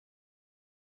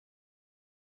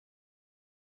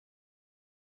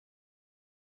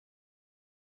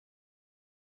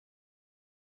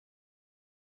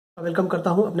Welcome करता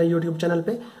हूं अपने YouTube चैनल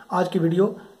पे। आज की वीडियो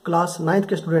क्लास 9th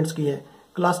के स्टूडेंट्स की है।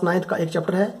 क्लास 9th का एक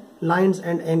चैप्टर है लाइंस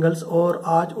एंड एंगल्स और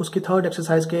आज उसकी थर्ड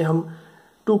एक्सरसाइज के हम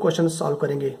 2 क्वेश्चन सॉल्व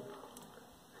करेंगे।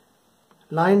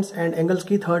 लाइंस एंड एंगल्स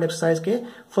की थर्ड एक्सरसाइज के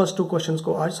फर्स्ट 2 क्वेश्चंस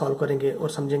को आज सॉल्व करेंगे और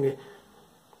समझेंगे।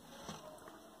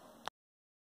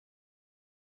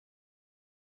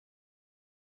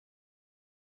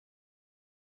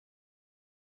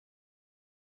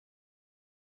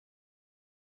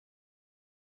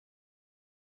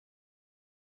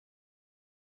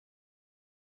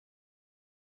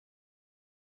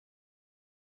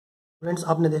 फ्रेंड्स,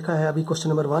 आपने देखा है अभी क्वेश्चन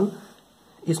नंबर 1।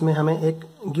 इसमें हमें एक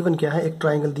गिवन क्या है, एक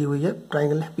ट्राइंगल दी हुई है।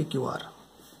 ट्राइंगल है PQR।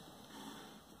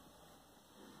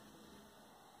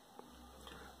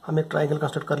 हम एक ट्राइंगल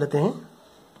कंस्ट्रक्ट कर लेते हैं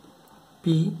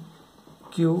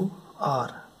PQR।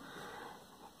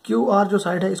 QR जो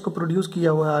साइड है इसको प्रोड्यूस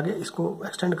किया हुआ है, आगे इसको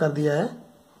एक्सटेंड कर दिया है।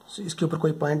 इसके ऊपर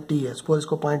कोई पॉइंट T है, सपोज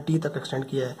इसको पॉइंट T तक एक्सटेंड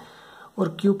किया है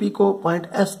और QP को पॉइंट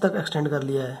S तक एक्सटेंड कर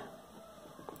लिया है,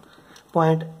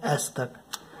 पॉइंट S तक।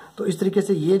 तो इस तरीके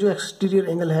से ये जो एक्सटीरियर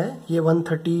एंगल है ये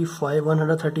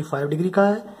 135 डिग्री का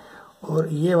है और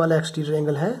ये वाला एक्सटीरियर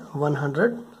एंगल है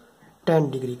 110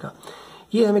 डिग्री का।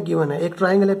 ये हमें गिवन है। एक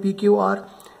ट्राइंगल है PQR,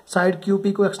 साइड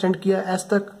QP को एक्सटेंड किया S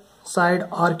तक, साइड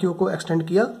RQ को एक्सटेंड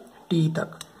किया T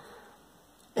तक।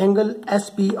 एंगल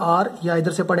SPR या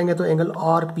इधर से पढ़ेंगे तो एंगल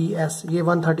RPS ये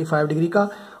 135 डिग्री का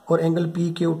और एंगल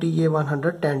PQT ये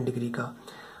 110 डिग्री का।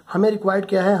 हमें रिक्वायर्ड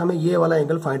क्या है, हमें ये वाला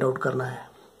एंगल फाइंड आउट करना है।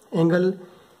 एंगल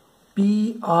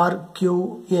PRQ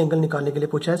ये एंगल निकालने के लिए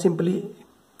पूछा है। सिंपली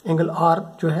एंगल R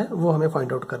जो है वो हमें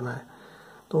फाइंड आउट करना है।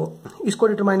 तो इसको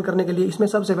डिटरमाइन करने के लिए इसमें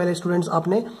सबसे पहले स्टूडेंट्स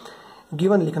आपने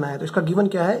गिवन लिखना है। तो इसका गिवन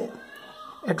क्या है,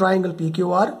 ए triangle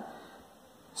PQR,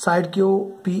 side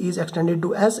QP is extended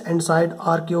to S and side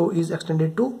RQ is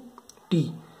extended to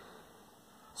T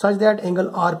such that angle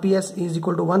RPS is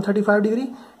equal to 135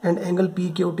 degree and angle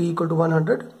PQT equal to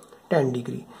 110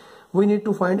 degree. We need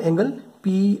to find angle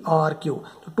PRQ।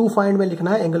 तो to find में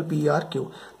लिखना है angle PRQ।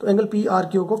 तो angle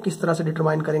PRQ को किस तरह से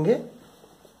determine करेंगे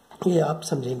ये आप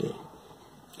समझेंगे।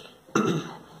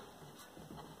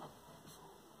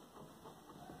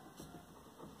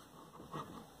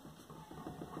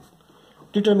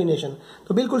 डिटर्मिनेशन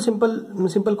तो बिल्कुल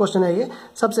सिंपल क्वेश्चन है ये।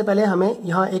 सबसे पहले हमें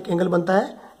यहाँ एक एंगल बनता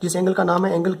है जिस एंगल का नाम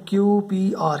है एंगल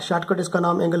QPR। शॉर्टकट इसका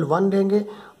नाम एंगल 1 लेंगे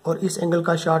और इस एंगल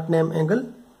का शॉर्ट नेम एंगल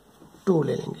 2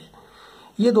 ले लेंगे।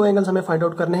 ये 2 एंगल्स हमें फाइंड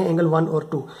आउट करने हैं, एंगल 1 और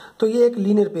 2। तो ये एक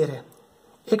लीनियर पेयर है।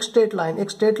 एक स्ट्रेट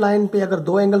लाइन पे अगर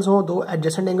 2 एंगल्स हों, 2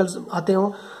 एडजेसेंट एंगल्स आते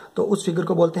हों तो उस फिगर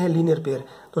को बोलते हैं लीनियर पेयर।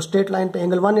 तो स्ट्रेट लाइन पे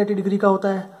एंगल 180 डिग्री का होता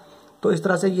है। तो इस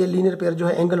तरह से ये लीनियर पेयर जो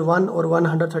है एंगल 1 और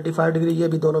 135 डिग्री ये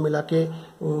भी दोनों मिला के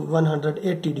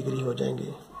 180 डिग्री हो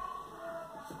जाएंगे।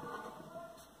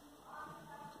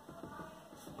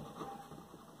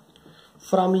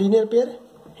 फ्रॉम लीनियर पेयर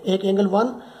एक एंगल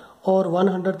 1 और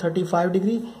 135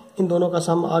 डिग्री, इन दोनों का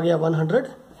सम आ गया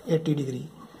 180 डिग्री।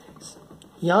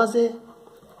 यहां से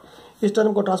इस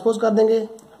टर्म को ट्रांसपोज कर देंगे,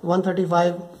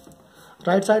 135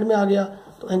 राइट साइड में आ गया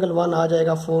तो एंगल 1 आ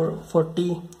जाएगा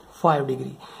 45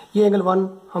 डिग्री। ये एंगल 1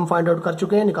 हम फाइंड आउट कर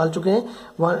चुके हैं, निकाल चुके हैं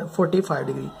 45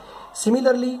 डिग्री।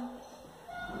 सिमिलरली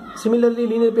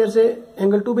लीनियर पेयर से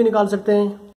एंगल 2 भी निकाल सकते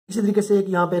हैं। इसी तरीके से एक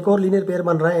यहाँ पे एक और लीनियर पेयर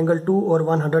बन रहा है एंगल 2 और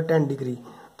 110 डिग्री।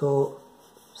 तो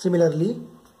सिमिलरली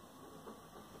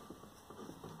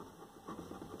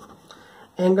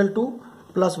एंगल 2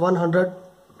 प्लस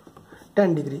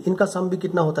 110 डिग्री, इनका सम भी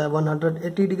कितना होता है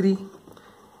 180 डिग्री।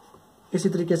 इसी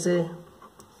तरीके से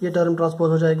ये टर्म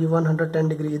ट्रांसपोज हो जाएगी, 110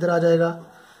 डिग्री इधर आ जाएगा।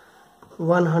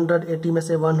 180 में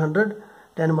से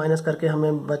 110 माइनस करके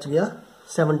हमें बच गया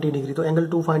 70 डिग्री। तो एंगल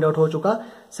 2 फाइंड आउट हो चुका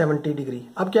 70 डिग्री।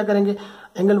 अब क्या करेंगे,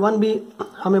 एंगल 1 भी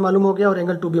हमें मालूम हो गया और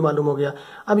एंगल 2 भी मालूम हो गया।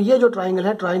 अब ये जो ट्राइंगल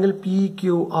है ट्राइंगल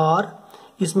PQR,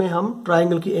 इसमें हम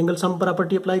ट्राइंगल की एंगल सम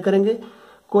प्रॉपर्टी अप्लाई करेंगे।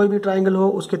 कोई भी ट्राइंगल हो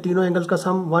उसके तीनों एंगल्स का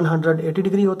सम 180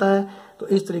 डिग्री होता है। तो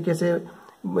इस तरीके से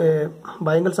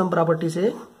बाय एंगल सम प्रॉपर्टी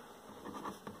से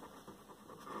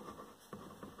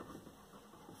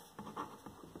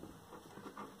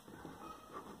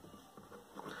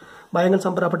bye angle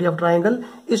sum property of triangle,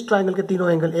 इस ट्राइंगल के तीनों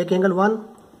एंगल, एक एंगल 1,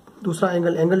 दूसरा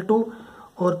एंगल 2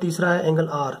 और तीसरा है एंगल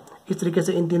R। इस तरीके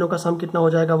से इन तीनों का सम कितना हो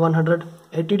जाएगा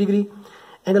 180 डिग्री।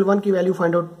 एंगल 1 की वैल्यू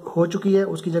फाइंड आउट हो चुकी है,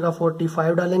 उसकी जगह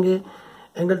 45 डालेंगे।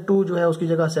 एंगल 2 जो है उसकी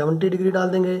जगह 70 डिग्री डाल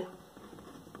देंगे,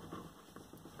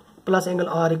 plus angle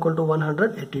R equal to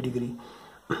 180 degree.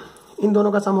 इन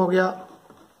दोनों का सम हो गया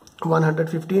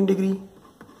 115 degree,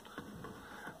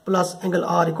 plus angle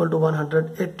R equal to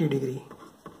 180 degree.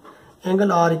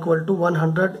 Angle R equal to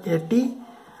 180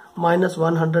 minus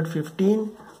 115,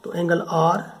 तो एंगल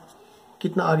R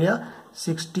कितना आ गया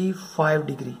 65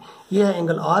 डिग्री। ये है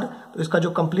एंगल आर। तो इसका जो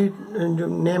कंप्लीट जो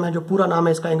नेम है, जो पूरा नाम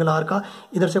है इसका एंगल आर का,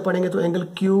 इधर से पढ़ेंगे तो एंगल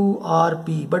क्यू आर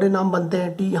पी, बड़े नाम बनते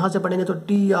हैं टी, यहाँ से पढ़ेंगे तो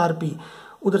टी आर पी,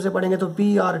 उधर से पढ़ेंगे तो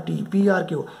P R T, P R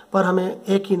Q, पर हमें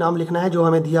एक ही नाम लिखना है जो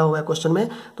हमें दिया हुआ है क्वेश्चन में।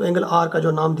 तो एंगल आर का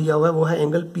जो नाम दिया हुआ है वो है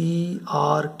एंगल पी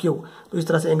आर क्यू। तो इस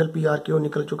तरह से एंगल पी आर क्यू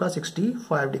निकल चुका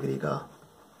 65 डिग्री का।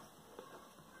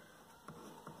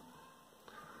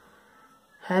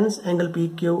 Hence angle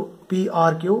P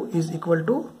R Q is equal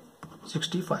to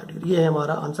 65 degree. ये है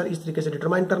हमारा आंसर। इस तरीके से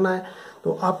डिटरमाइन करना है।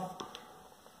 तो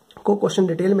आपको क्वेश्चन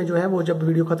डिटेल में जो है वो जब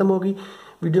वीडियो खत्म होगी,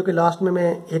 वीडियो के लास्ट में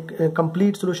मैं एक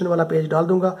कंप्लीट सोल्यूशन वाला पेज डाल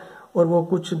दूंगा और वो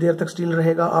कुछ देर तक स्टिल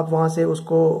रहेगा। आप वहां से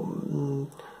उसको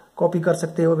कॉपी कर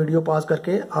सकते हो, वीडियो पॉज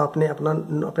करके आपने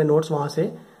अपने नोट्स वहां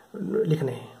से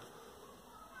लिखने हैं।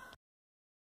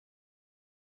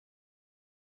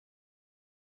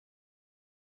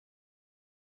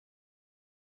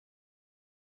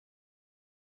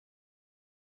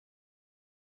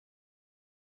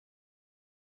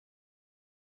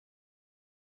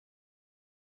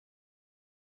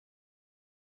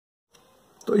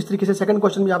 तो इस तरीके से सेकंड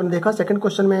क्वेश्चन भी आपने देखा। सेकंड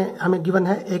क्वेश्चन में हमें गिवन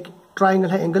है एक ट्राइंगल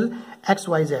है angle x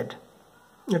Y Z,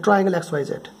 triangle x Y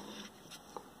Z.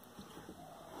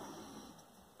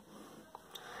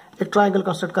 एक ट्राइंगल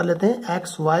कंस्ट्रक्ट कर लेते हैं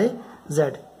एक्स वाई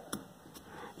जेड।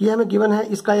 ये हमें गिवन है,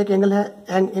 इसका एक एंगल है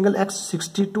एंगल एक्स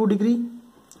 62 डिग्री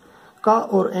का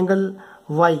और एंगल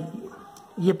वाई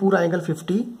ये पूरा एंगल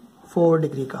 54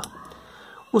 डिग्री का।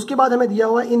 उसके बाद हमें दिया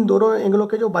हुआ इन दोनों एंगलों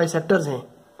के जो बाइसेक्टर्स हैं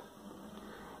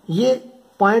ये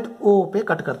पॉइंट ओ पे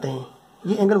कट करते हैं।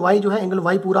 ये एंगल वाई जो है, एंगल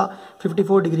वाई पूरा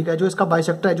 54 डिग्री का है, जो इसका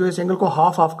बाइसेक्टर है, जो इस एंगल को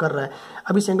हाफ हाफ कर रहा है।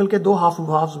 अब इस एंगल के दो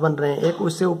हाफ्स बन रहे हैं, एक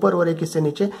इससे ऊपर और एक इससे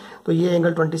नीचे, तो ये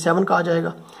एंगल 27 का आ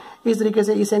जाएगा। इस तरीके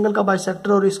से इस एंगल का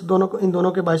बाइसेक्टर और इन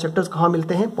दोनों के बाइसेक्टर्स कहाँ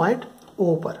मिलते हैं? पॉइंट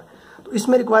ओ पर। तो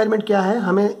इसमें रिक्वायरमेंट क्या है?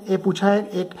 हमें ये पूछा है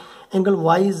एक एंगल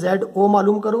वाई जेड ओ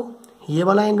मालूम करो, ये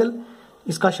वाला एंगल,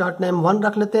 इसका शॉर्ट नेम 1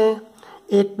 रख लेते हैं।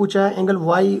 एक पूछा है एंगल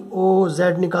वाई ओ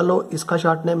जेड निकालो, इसका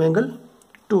शॉर्ट नेम एंगल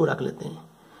 2 रख लेते हैं।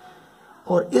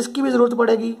 और इसकी भी जरूरत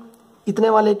पड़ेगी इतने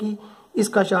वाले की,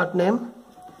 इसका शॉर्ट नेम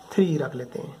 3 रख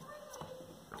लेते हैं।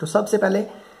 तो सबसे पहले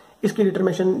इसकी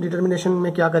डिटर्मिनेशन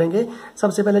में क्या करेंगे?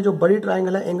 सबसे पहले जो बड़ी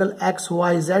ट्राइंगल है एंगल एक्स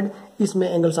वाई जेड, इसमें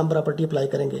एंगल सम प्रॉपर्टी अप्लाई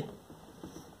करेंगे।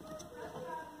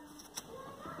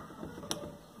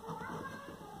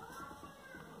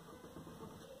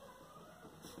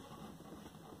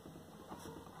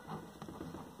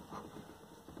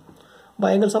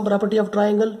 Bye angle sum property of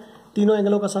triangle, तीनों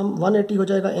एंगलों का सम 180 हो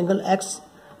जाएगा। Angle x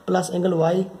plus angle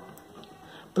Y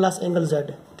plus angle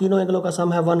Z, तीनों एंगलों का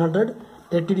सम है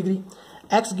 180 डिग्री।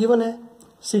 एक्स गिवन है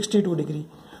 62 डिग्री,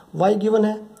 वाई गिवन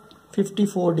है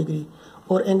 54 डिग्री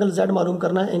और एंगल जेड मालूम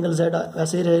करना है। एंगल जेड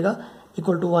ऐसे ही रहेगा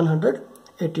इक्वल टू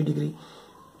 180 डिग्री।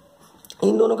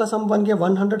 इन दोनों का सम बन गया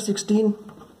 116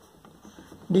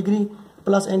 degree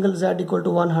plus angle Z equal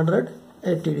to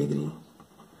 180 degree.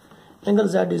 Angle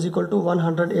z is equal to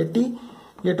 180,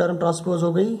 ये टर्म ट्रांसपोज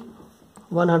हो गई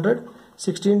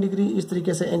 116 डिग्री। इस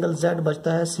तरीके से एंगल z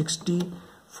बचता है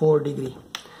 64 डिग्री।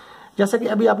 जैसा कि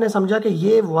अभी आपने समझा कि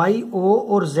ये वाई ओ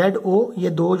और जेड ओ, ये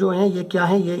दो जो हैं ये क्या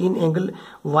हैं? ये इन एंगल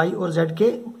वाई और जेड के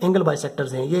एंगल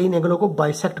बाइसेक्टर्स हैं, ये इन एंगलों को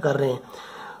बाइसेक्ट कर रहे हैं।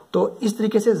 तो इस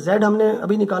तरीके से z हमने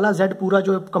अभी निकाला। z पूरा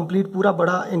जो कंप्लीट पूरा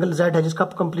बड़ा एंगल z है, जिसका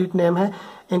कंप्लीट नेम है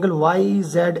एंगल वाई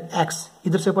जेड एक्स।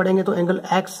 इधर से पढ़ेंगे तो एंगल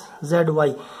एक्स जेड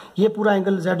वाई, ये पूरा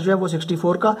एंगल z जो है वो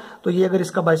 64 का। तो ये अगर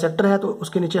इसका बाइसेक्टर है तो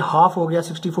उसके नीचे हाफ हो गया,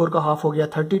 64 का हाफ हो गया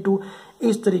 32।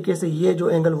 इस तरीके से ये जो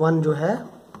एंगल 1 जो है,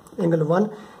 एंगल 1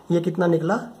 ये कितना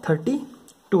निकला?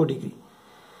 32 डिग्री।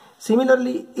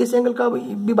 सिमिलरली इस एंगल का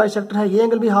भी बाइसेक्टर है, ये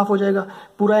एंगल भी हाफ हो जाएगा।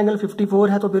 पूरा एंगल 54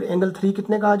 है तो फिर एंगल 3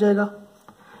 कितने का आ जाएगा?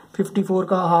 54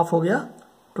 का हाफ हो गया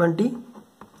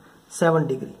 27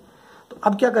 डिग्री। तो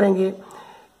अब क्या करेंगे?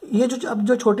 ये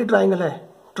जो छोटी ट्राइंगल है,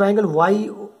 ट्राइंगल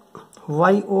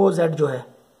वाई ओ जेड जो है,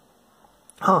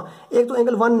 हाँ एक तो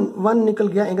एंगल 1 निकल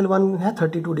गया, एंगल 1 है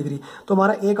 32 डिग्री। तो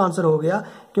हमारा एक आंसर हो गया,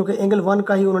 क्योंकि एंगल 1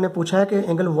 का ही उन्होंने पूछा है कि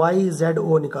एंगल वाई जेड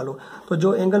ओ निकालो। तो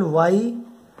जो एंगल वाई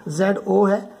जेड ओ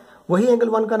है वही एंगल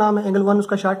 1 का नाम है, एंगल 1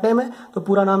 उसका शॉर्ट नेम है, तो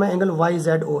पूरा नाम है एंगल वाई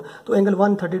जेड ओ। तो एंगल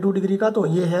 1 32 डिग्री का, तो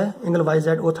ये है angle Y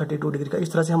Z O 32 degree का।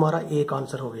 इस तरह से हमारा एक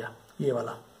आंसर हो गया ये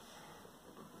वाला।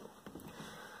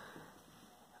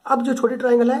 अब जो छोटी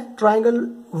ट्राइंगल है ट्राइंगल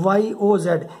वाई ओ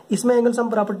जेड, इसमें एंगल सम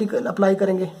प्रॉपर्टी अप्लाई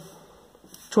करेंगे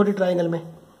छोटी ट्राइंगल में।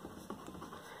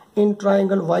 In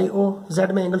triangle Y O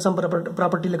Z में एंगल सम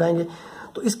प्रॉपर्टी लगाएंगे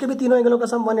तो इसके भी तीनों एंगलों का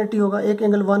सम 180 होगा। एक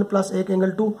एंगल 1 प्लस एक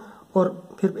एंगल 2 और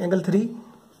फिर एंगल 3,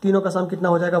 तीनों का सम कितना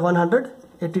हो जाएगा?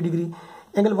 180 डिग्री।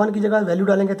 एंगल 1 की जगह वैल्यू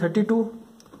डालेंगे 32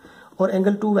 और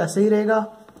एंगल 2 वैसे ही रहेगा।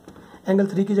 एंगल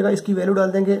 3 की जगह इसकी वैल्यू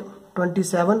डाल देंगे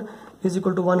 27 इज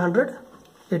इक्वल टू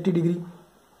 180 डिग्री।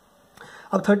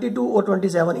 अब 32 और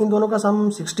 27 इन दोनों का सम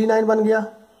 69 बन गया।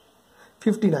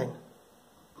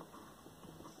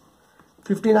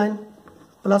 59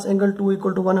 plus angle 2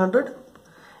 equal to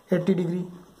 180 degree.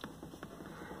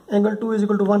 Angle 2 is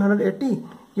equal to 180,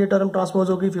 ये टर्म ट्रांसपोज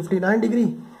होगी 59 degree.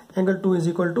 Angle 2 is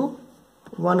equal to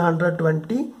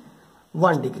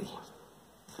 121 degree.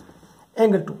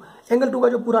 Angle 2 का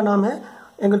जो पूरा नाम है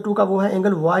एंगल 2 का वो है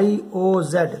एंगल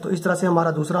YOZ। तो इस तरह से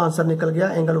हमारा दूसरा आंसर निकल गया।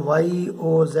 एंगल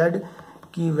YOZ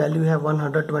की वैल्यू है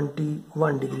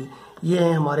 121 डिग्री। ये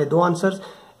हैं हमारे दो आंसर्स।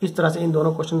 इस तरह से इन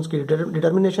दोनों क्वेश्चंस की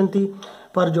डिटर्मिनेशन थी,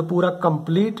 पर जो पूरा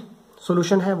कंप्लीट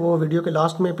सॉल्यूशन है वो वीडियो के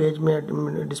लास्ट में पेज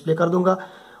में डिस्प्ले कर दूंगा,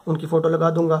 उनकी फोटो लगा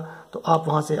दूंगा, तो आप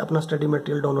वहां से अपना स्टडी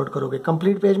मटेरियल डाउनलोड करोगे।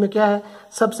 कंप्लीट पेज में क्या है,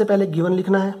 सबसे पहले गिवन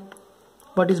लिखना है,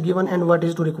 what is given and what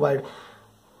is to required,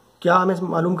 क्या हमें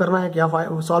मालूम करना है, क्या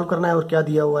सॉल्व करना है और क्या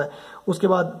दिया हुआ है। उसके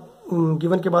बाद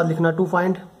गिवन के बाद लिखना टू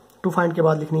फाइंड के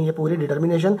बाद लिखनी है पूरी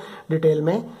डिटर्मिनेशन डिटेल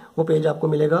में। वो पेज आपको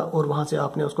मिलेगा और वहां से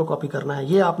आपने उसको कॉपी करना है।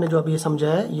 ये आपने जो अभी समझा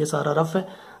है ये सारा रफ है,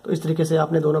 तो इस तरीके से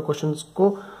आपने दोनों क्वेश्चंस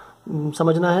को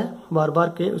समझना है बार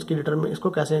बार के इसको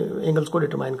कैसे एंगल्स को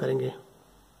डिटरमाइन करेंगे।